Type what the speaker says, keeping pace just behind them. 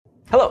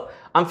Hello,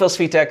 I'm Phil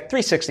Svitek,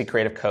 360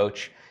 Creative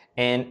Coach,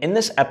 and in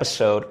this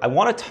episode, I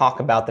want to talk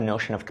about the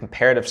notion of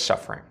comparative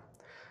suffering.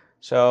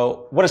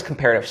 So, what does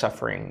comparative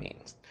suffering mean?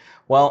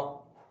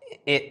 Well,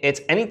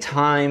 it's any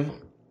time,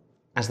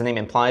 as the name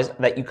implies,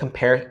 that you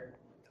compare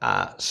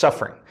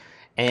suffering,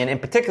 and in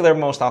particular,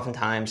 most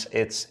oftentimes,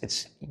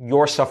 it's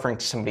your suffering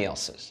to somebody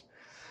else's.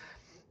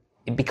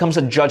 It becomes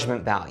a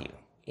judgment value,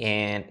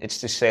 and it's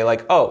to say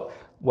like, oh,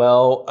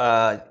 well,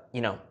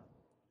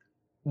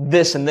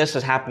 this and this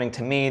is happening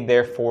to me,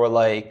 therefore,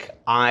 like,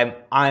 I'm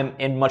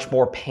in much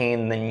more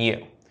pain than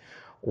you.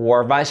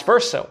 Or vice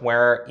versa,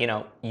 where,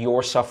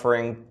 you're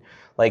suffering,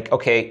 like,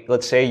 okay,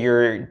 let's say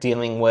you're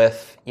dealing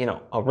with,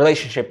 a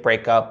relationship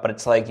breakup, but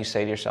it's like you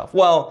say to yourself,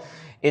 well,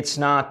 it's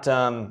not,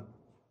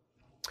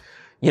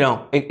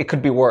 it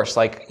could be worse.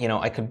 Like,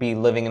 I could be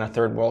living in a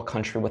third world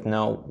country with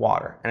no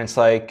water. And it's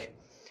like,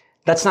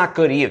 that's not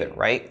good either,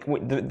 right?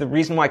 The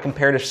reason why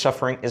comparative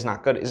suffering is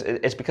not good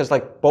is because,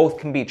 like, both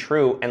can be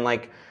true, and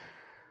like,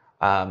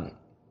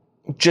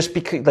 just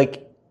because,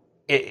 like,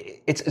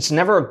 it's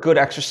never a good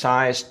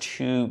exercise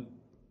to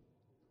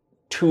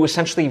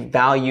essentially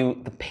value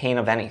the pain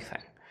of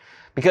anything,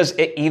 because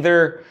it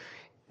either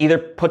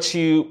puts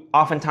you,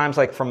 oftentimes,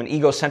 like, from an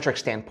egocentric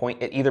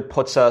standpoint, it either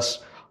puts us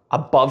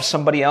above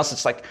somebody else.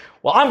 It's like,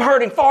 well, I'm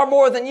hurting far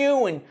more than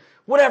you, and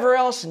whatever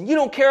else, and you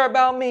don't care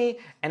about me,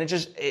 and it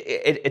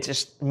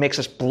just makes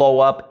us blow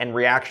up and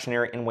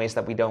reactionary in ways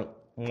that we don't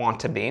want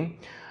to be.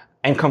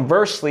 And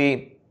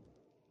conversely,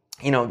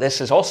 this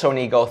is also an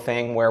ego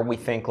thing where we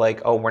think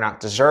like, oh, we're not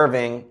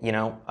deserving.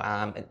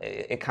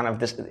 It kind of,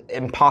 this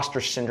imposter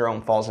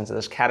syndrome falls into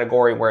this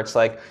category where it's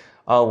like,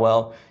 oh,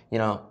 well,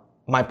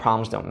 my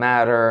problems don't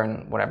matter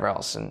and whatever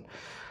else, and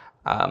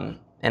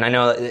I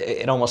know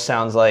it almost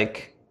sounds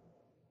like.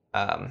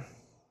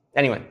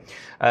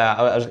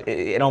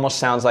 It almost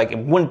sounds like it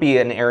wouldn't be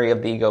an area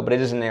of the ego, but it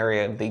is an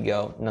area of the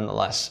ego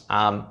nonetheless.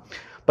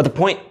 But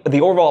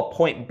the overall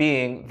point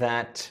being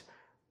that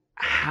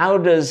how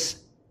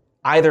does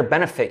either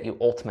benefit you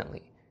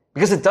ultimately?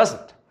 Because it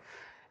doesn't.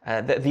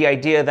 The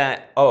idea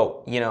that,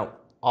 all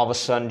of a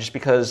sudden, just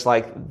because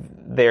like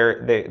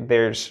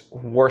there's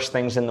worse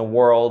things in the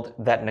world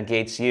that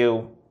negates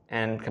you,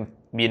 and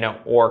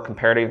or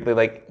comparatively,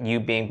 like, you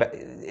being,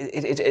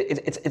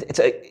 it's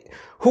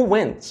who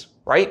wins,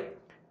 right?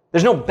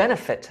 There's no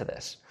benefit to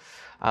this.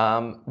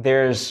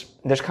 There's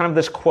kind of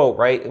this quote,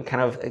 right?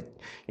 Kind of,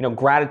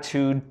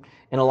 gratitude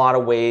in a lot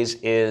of ways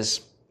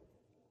is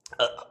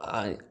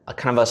a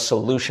kind of a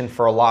solution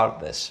for a lot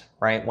of this,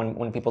 right?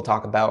 When people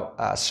talk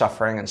about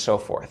suffering and so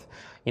forth,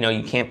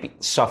 you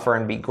can't suffer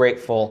and be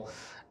grateful.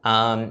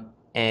 And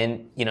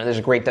there's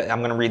I'm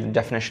going to read the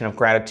definition of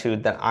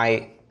gratitude that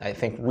I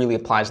think really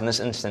applies in this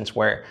instance,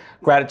 where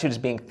gratitude is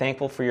being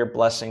thankful for your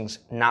blessings,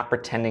 not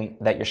pretending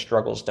that your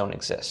struggles don't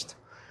exist.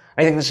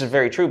 I think this is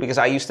very true, because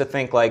I used to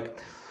think like,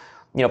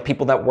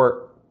 people that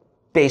were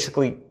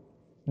basically,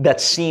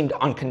 that seemed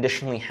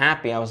unconditionally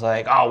happy, I was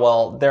like, oh,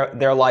 well,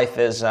 their life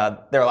is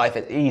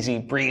easy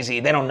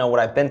breezy. They don't know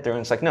what I've been through.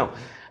 And it's like, no,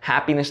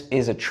 happiness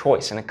is a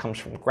choice, and it comes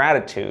from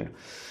gratitude.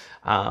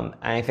 And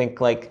I think,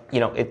 like,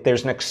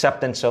 there's an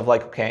acceptance of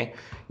like, okay,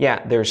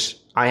 yeah,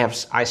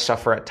 I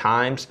suffer at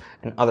times,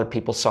 and other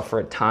people suffer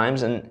at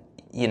times, and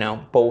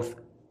both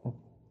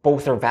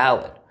are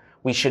valid.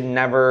 We should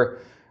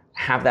never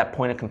have that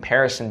point of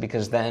comparison,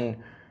 because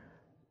then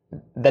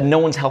no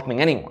one's helping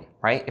anyone,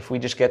 right? If we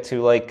just get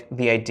to like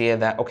the idea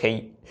that,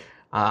 okay,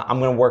 I'm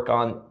going to work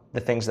on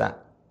the things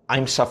that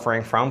I'm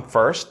suffering from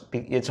first.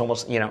 It's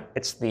almost,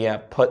 it's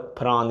the put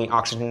on the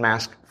oxygen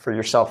mask for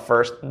yourself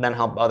first, then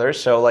help others.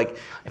 So like,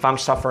 if I'm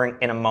suffering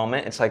in a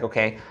moment, it's like,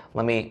 okay,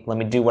 let me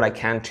do what I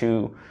can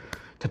to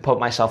put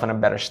myself in a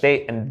better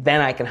state, and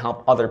then I can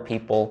help other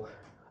people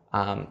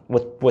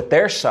with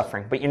their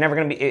suffering. But you're never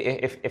going to be,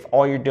 if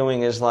all you're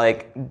doing is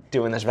like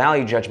doing this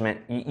value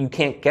judgment, you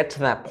can't get to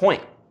that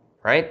point,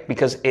 right?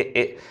 Because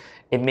it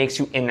makes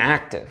you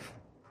inactive.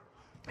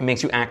 It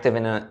makes you active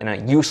in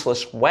a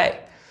useless way.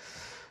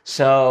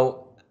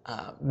 So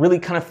really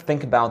kind of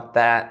think about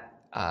that,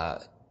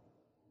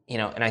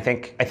 and I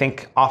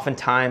think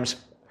oftentimes,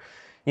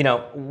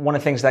 one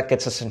of the things that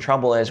gets us in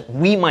trouble is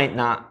we might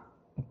not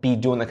be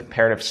doing the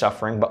comparative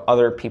suffering, but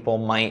other people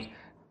might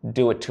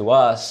do it to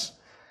us.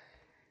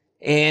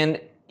 And,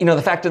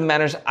 the fact of the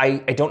matter is, I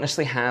don't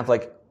necessarily have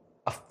like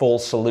a full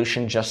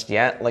solution just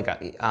yet, like,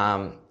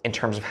 in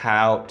terms of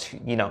how to,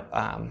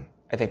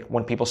 I think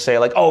when people say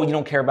like, oh, you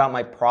don't care about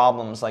my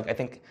problems, like, I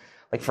think,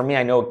 like, for me,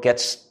 I know it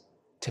gets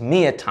to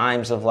me at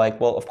times of like,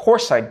 well, of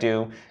course I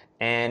do.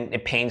 And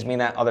it pains me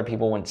that other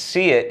people wouldn't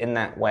see it in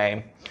that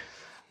way.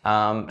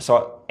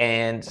 So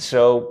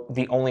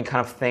the only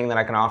kind of thing that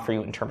I can offer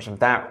you in terms of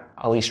that,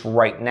 at least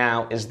right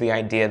now, is the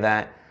idea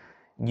that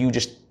you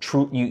just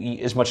you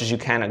as much as you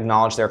can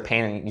acknowledge their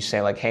pain, and you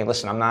say like, hey,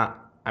 listen, I'm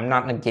not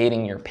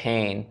negating your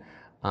pain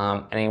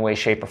in any way,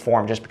 shape, or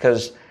form. Just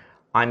because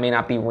I may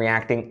not be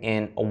reacting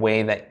in a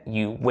way that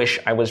you wish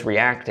I was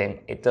reacting,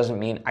 it doesn't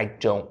mean I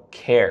don't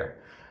care.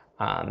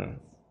 And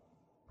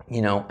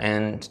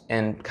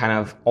kind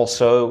of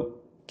also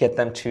get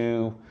them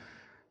to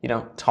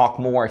talk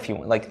more if you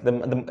want. Like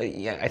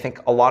yeah, I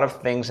think a lot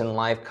of things in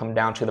life come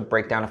down to the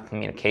breakdown of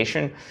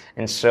communication.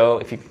 And so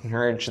if you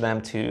encourage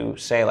them to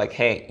say like,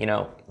 hey,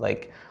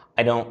 like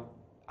I'm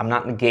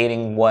not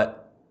negating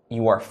what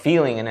you are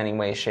feeling in any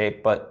way,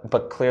 shape,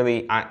 but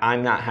clearly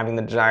I'm not having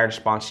the desired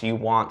response you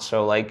want.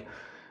 So like,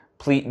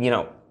 please,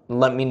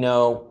 let me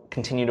know,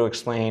 continue to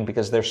explain,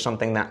 because there's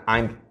something that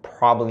I'm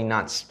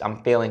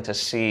failing to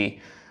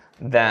see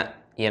that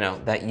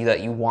that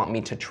you want me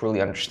to truly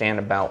understand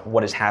about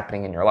what is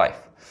happening in your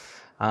life.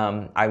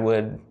 I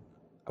would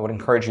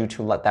encourage you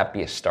to let that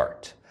be a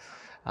start.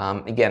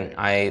 Again,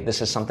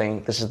 this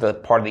is the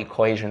part of the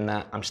equation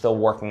that I'm still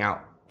working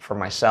out for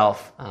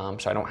myself.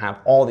 So I don't have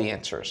all the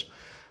answers,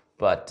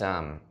 but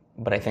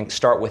I think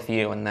start with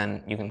you, and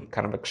then you can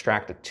kind of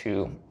extract it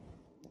to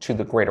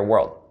the greater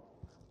world.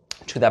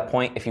 To that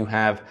point, if you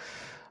have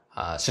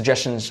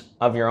suggestions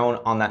of your own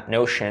on that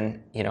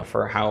notion,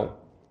 for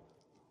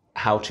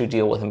how to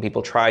deal with when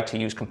people try to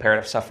use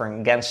comparative suffering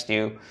against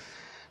you,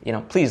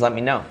 please let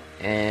me know.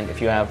 And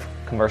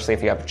conversely,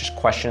 if you have just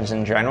questions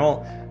in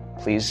general,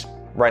 please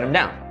write them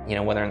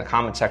down, whether in the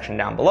comment section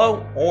down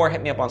below or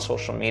hit me up on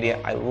social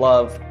media. I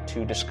love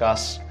to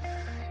discuss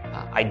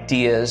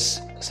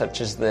ideas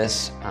such as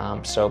this.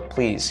 So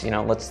please,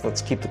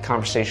 let's keep the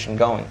conversation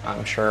going.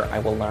 I'm sure I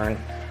will learn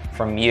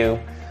from you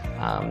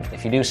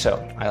if you do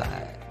so.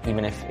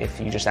 Even if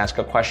you just ask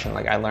a question,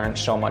 like I learned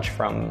so much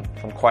from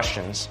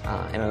questions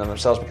in and of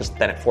themselves, because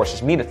then it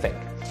forces me to think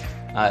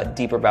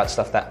deeper about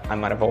stuff that I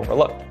might have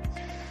overlooked.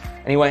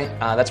 Anyway,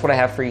 that's what I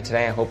have for you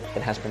today. I hope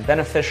it has been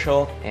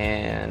beneficial,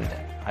 and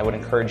I would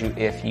encourage you,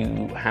 if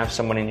you have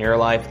someone in your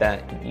life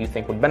that you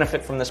think would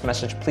benefit from this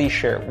message, please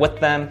share it with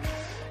them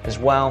as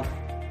well.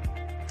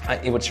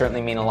 It would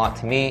certainly mean a lot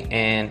to me,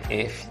 and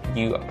if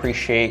you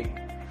appreciate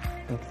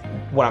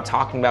what I'm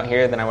talking about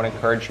here, then I would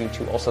encourage you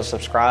to also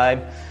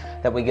subscribe,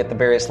 that we get the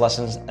various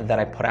lessons that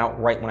I put out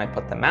right when I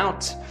put them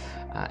out.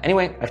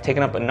 Anyway, I've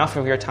taken up enough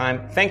of your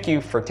time. Thank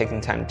you for taking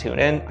the time to tune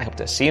in. I hope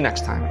to see you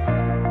next time.